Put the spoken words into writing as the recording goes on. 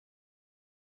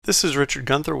This is Richard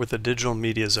Gunther with the Digital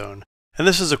Media Zone, and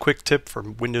this is a quick tip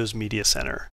from Windows Media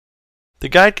Center. The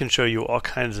guide can show you all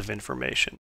kinds of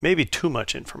information, maybe too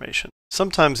much information.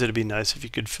 Sometimes it'd be nice if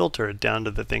you could filter it down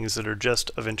to the things that are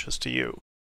just of interest to you.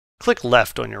 Click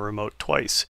left on your remote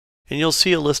twice, and you'll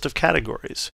see a list of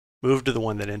categories. Move to the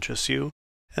one that interests you,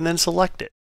 and then select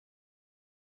it.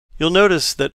 You'll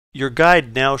notice that your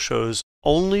guide now shows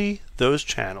only those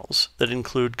channels that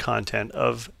include content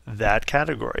of that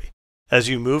category. As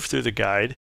you move through the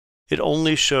guide, it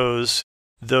only shows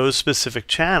those specific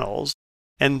channels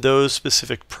and those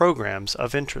specific programs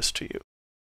of interest to you.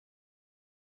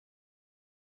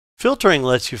 Filtering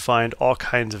lets you find all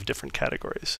kinds of different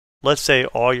categories. Let's say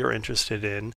all you're interested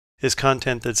in is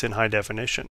content that's in high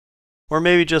definition, or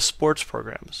maybe just sports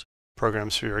programs,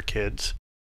 programs for your kids,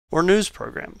 or news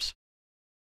programs.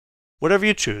 Whatever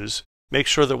you choose, make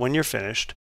sure that when you're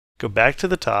finished, go back to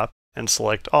the top and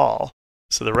select all,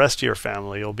 so the rest of your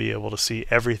family will be able to see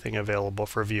everything available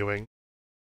for viewing